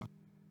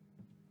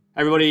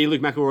Everybody,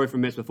 Luke McElroy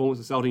from Mets Performance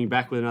Consulting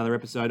back with another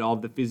episode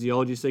of the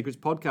Physiology Secrets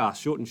podcast.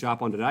 Short and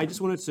sharp on today.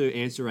 Just wanted to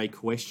answer a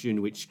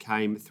question which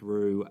came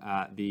through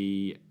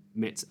the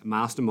Mets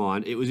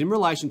Mastermind. It was in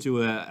relation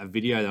to a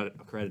video that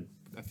I created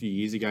a few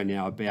years ago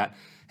now about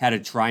how to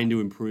train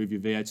to improve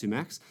your VO2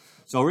 max.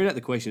 So I'll read out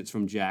the question. It's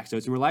from Jack. So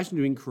it's in relation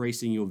to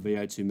increasing your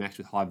VO2 max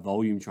with high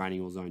volume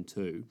training or zone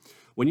 2.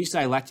 When you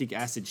say lactic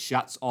acid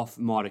shuts off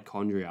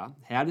mitochondria,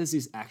 how does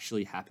this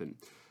actually happen?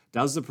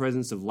 Does the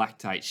presence of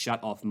lactate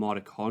shut off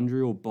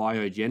mitochondrial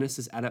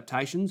biogenesis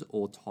adaptations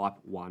or type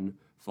 1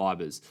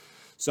 fibers?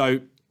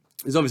 So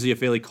it's obviously a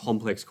fairly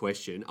complex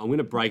question. I'm going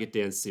to break it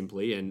down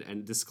simply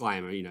and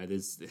disclaimer,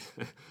 there's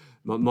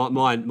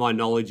my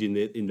knowledge in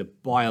the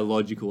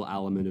biological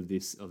element of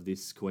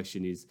this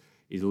question is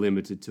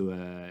limited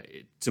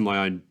to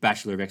my own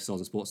Bachelor of Exercise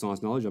and Sports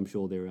Science knowledge. I'm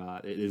sure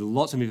there's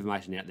lots of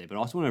information out there, but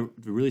I just want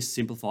to really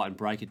simplify it and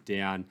break it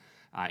down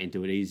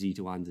into an easy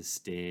to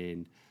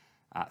understand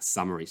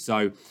summary.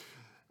 So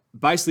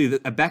basically,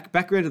 a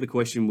background to the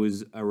question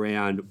was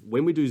around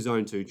when we do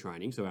zone 2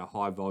 training, so our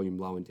high volume,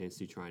 low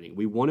intensity training,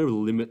 we want to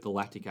limit the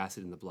lactic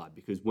acid in the blood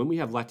because when we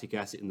have lactic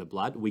acid in the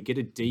blood, we get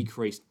a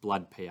decreased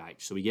blood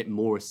pH, so we get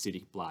more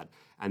acidic blood.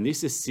 And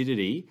this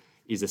acidity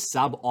is a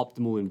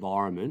suboptimal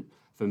environment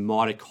for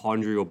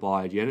mitochondrial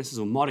biogenesis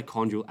or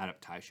mitochondrial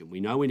adaptation. We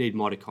know we need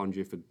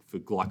mitochondria for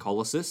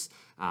glycolysis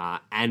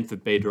and for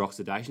beta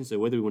oxidation. So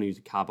whether we want to use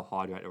a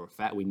carbohydrate or a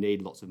fat, we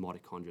need lots of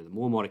mitochondria. The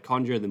more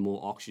mitochondria, the more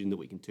oxygen that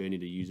we can turn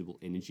into usable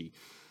energy.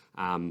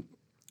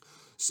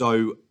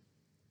 So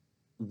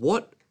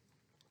what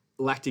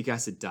lactic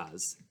acid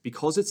does,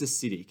 because it's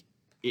acidic,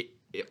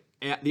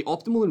 the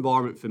optimal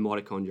environment for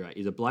mitochondria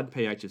is a blood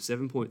pH of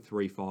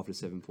 7.35 to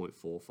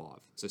 7.45,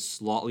 so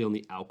slightly on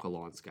the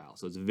alkaline scale.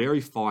 So it's a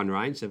very fine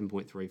range,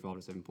 7.35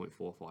 to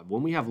 7.45.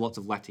 When we have lots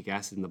of lactic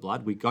acid in the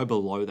blood, we go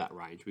below that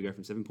range. We go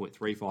from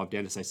 7.35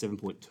 down to say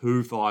 7.25,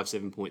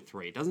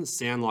 7.3. It doesn't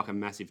sound like a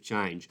massive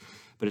change,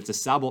 but it's a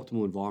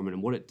suboptimal environment.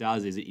 And what it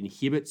does is it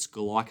inhibits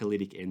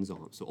glycolytic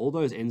enzymes. So all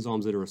those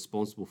enzymes that are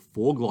responsible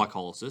for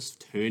glycolysis,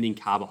 turning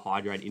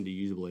carbohydrate into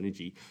usable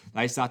energy,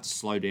 they start to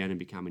slow down and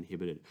become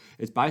inhibited.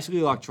 It's basically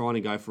like trying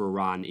to go for a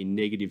run in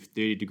negative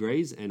 30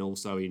 degrees and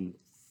also in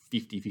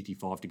 50,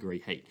 55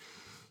 degree heat.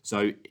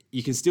 So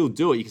you can still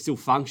do it, you can still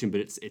function, but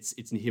it's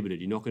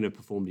inhibited. You're not going to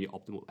perform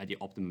at your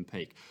optimum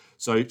peak.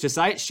 So to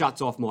say it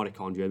shuts off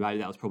mitochondria, maybe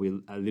that was probably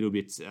a little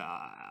bit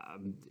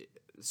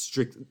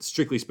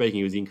strictly speaking,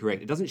 it was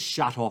incorrect. It doesn't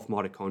shut off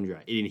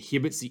mitochondria. It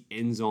inhibits the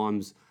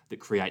enzymes that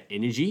create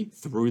energy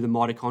through the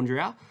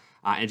mitochondria,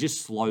 and it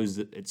just slows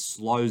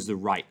the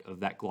rate of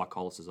that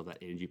glycolysis, of that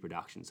energy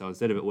production. So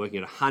instead of it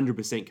working at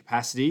 100%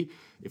 capacity,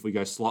 if we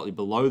go slightly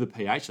below the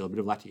pH, so a bit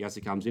of lactic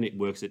acid comes in, it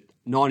works at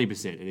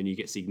 90%, and then you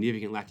get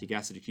significant lactic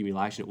acid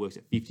accumulation, it works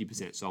at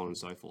 50%, so on and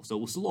so forth. So it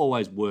will still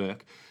always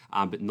work,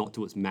 but not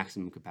to its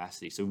maximum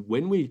capacity. So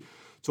when we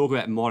talk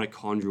about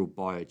mitochondrial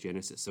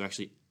biogenesis, so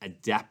actually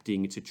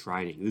adapting to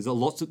training, there's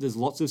lots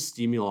of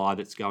stimuli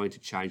that's going to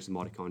change the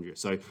mitochondria.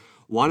 So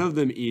one of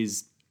them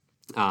is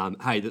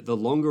the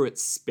longer it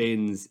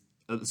spends,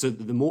 so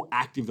the more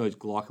active those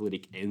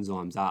glycolytic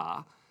enzymes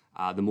are,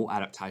 the more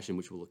adaptation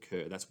which will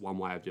occur. That's one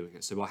way of doing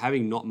it. So by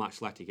having not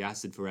much lactic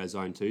acid for our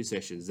zone 2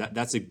 sessions,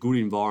 that's a good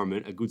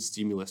environment, a good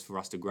stimulus for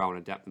us to grow and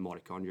adapt the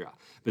mitochondria.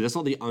 But that's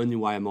not the only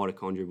way a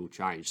mitochondria will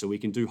change. So we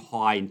can do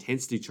high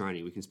intensity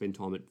training. We can spend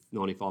time at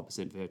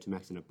 95% VO2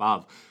 max and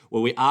above,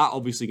 where we are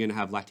obviously going to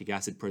have lactic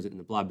acid present in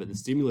the blood, but the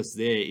stimulus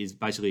there is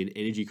basically an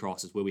energy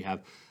crisis where we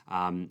have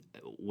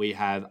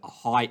a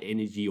high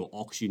energy or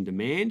oxygen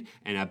demand,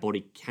 and our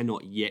body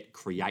cannot yet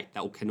create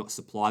that or cannot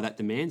supply that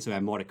demand, so our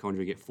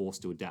mitochondria get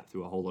forced to adapt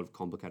through a whole lot of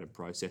complicated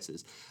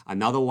processes.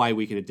 Another way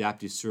we can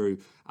adapt is through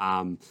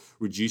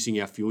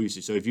reducing our fuel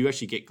usage. So if you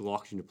actually get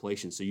glycogen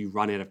depletion, so you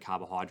run out of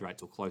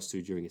carbohydrates or close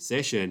to during a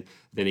session,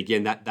 then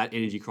again, that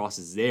energy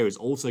crisis there is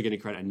also going to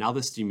create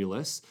another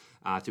stimulus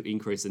to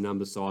increase the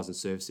number, size, and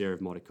surface area of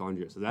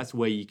mitochondria. So that's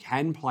where you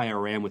can play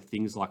around with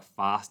things like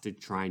fasted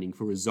training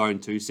for a zone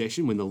 2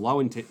 session. When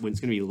it's going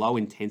to be low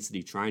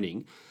intensity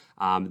training,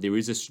 there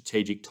is a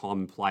strategic time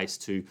and place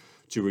to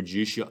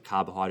reduce your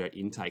carbohydrate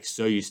intake,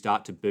 so you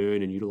start to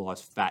burn and utilize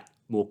fat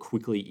more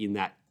quickly in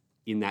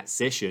that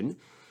session.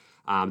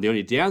 The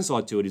only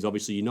downside to it is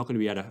obviously you're not going to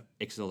be able to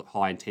exercise at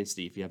high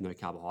intensity if you have no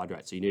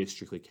carbohydrates. So you need to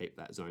strictly keep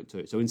that zone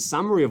 2. So in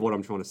summary of what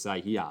I'm trying to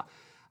say here,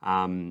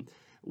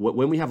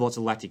 when we have lots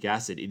of lactic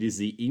acid, it is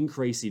the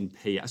decrease in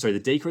pH,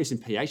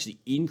 the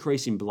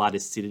increase in blood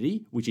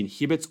acidity, which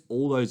inhibits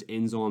all those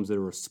enzymes that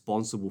are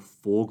responsible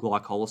for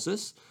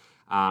glycolysis,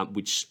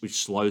 which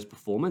slows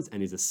performance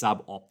and is a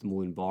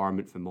suboptimal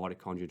environment for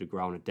mitochondria to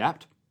grow and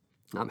adapt.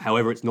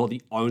 However, it's not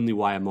the only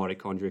way a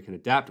mitochondria can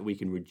adapt. We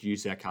can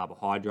reduce our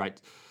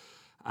carbohydrate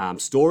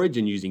storage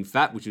and using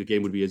fat, which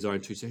again would be a zone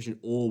 2 session,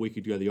 or we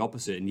could go the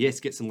opposite and yes,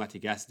 get some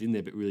lactic acid in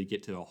there, but really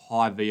get to a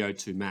high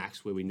VO2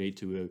 max where we need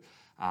to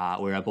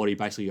where our body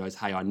basically goes,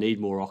 hey, I need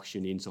more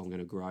oxygen in, so I'm going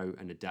to grow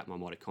and adapt my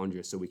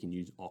mitochondria so we can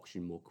use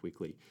oxygen more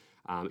quickly.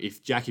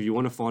 If you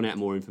want to find out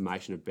more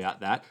information about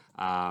that,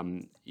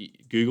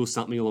 Google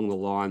something along the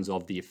lines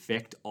of the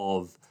effect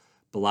of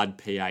blood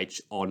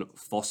pH on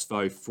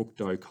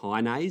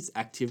phosphofructokinase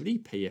activity,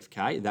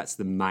 PFK. That's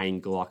the main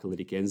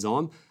glycolytic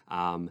enzyme.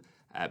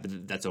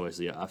 But that's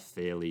obviously a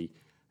fairly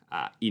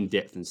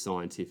in-depth and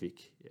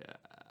scientific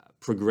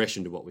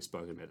progression to what we've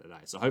spoken about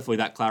today. So hopefully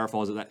that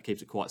clarifies it. That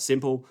keeps it quite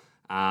simple.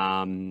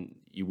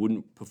 You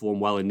wouldn't perform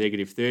well in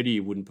 -30.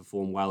 You wouldn't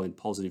perform well in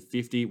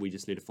 +50. We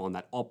just need to find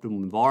that optimal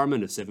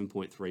environment of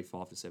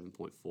 7.35 to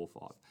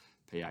 7.45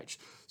 pH.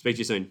 Speak to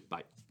you soon.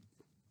 Bye.